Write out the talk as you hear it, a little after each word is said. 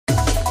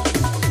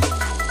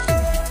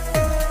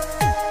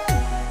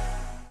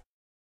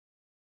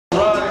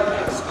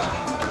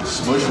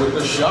Smush with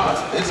the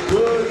shot. It's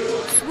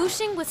good.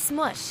 Swooshing with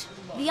Smush,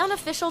 the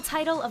unofficial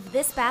title of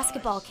this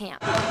basketball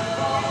camp.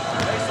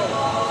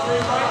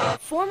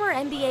 Former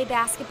NBA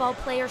basketball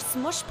player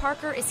Smush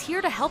Parker is here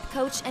to help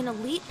coach an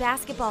elite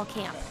basketball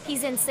camp.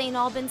 He's in St.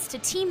 Albans to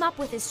team up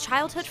with his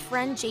childhood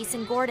friend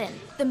Jason Gordon,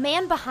 the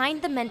man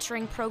behind the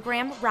mentoring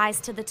program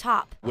Rise to the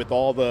Top. With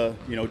all the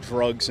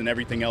drugs and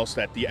everything else,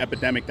 that the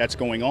epidemic that's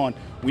going on,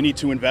 we need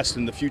to invest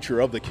in the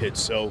future of the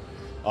kids. So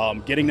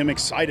getting them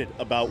excited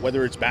about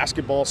whether it's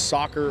basketball,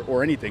 soccer,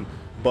 or anything.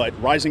 But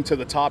rising to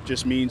the top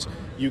just means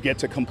you get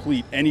to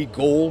complete any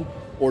goal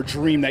or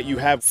dream that you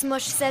have.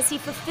 Smush says he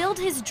fulfilled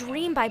his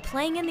dream by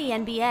playing in the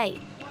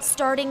NBA,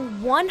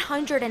 starting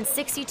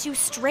 162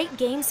 straight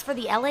games for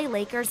the LA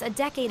Lakers a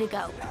decade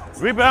ago.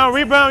 Rebound,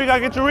 rebound, you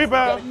gotta get your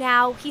rebound.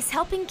 Now he's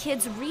helping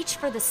kids reach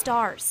for the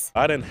stars.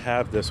 I didn't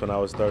have this when I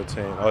was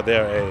 13 or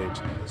their age.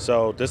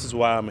 So this is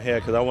why I'm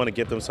here, because I want to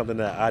give them something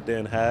that I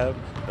didn't have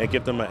and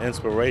give them an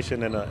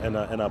inspiration and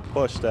a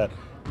push that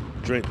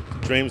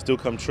dreams do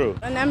come true.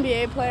 An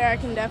NBA player I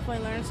can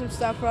definitely learn some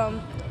stuff from.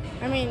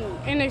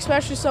 And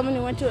especially someone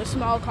who went to a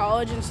small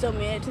college and still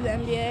made it to the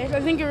NBA.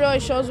 I think it really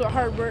shows what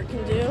hard work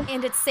can do.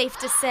 And it's safe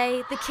to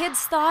say the kids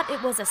thought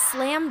it was a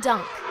slam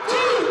dunk.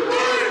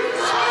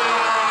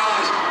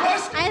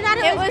 I thought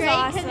it was great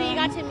awesome because we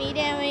got to meet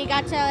him and we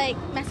got to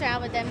mess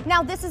around with him.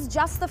 Now this is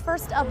just the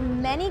first of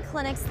many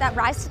clinics that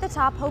Rise to the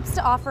Top hopes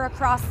to offer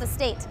across the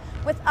state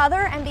with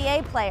other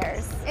NBA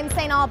players. In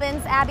St.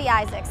 Albans, Abby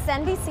Isaacs,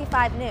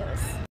 NBC5 News.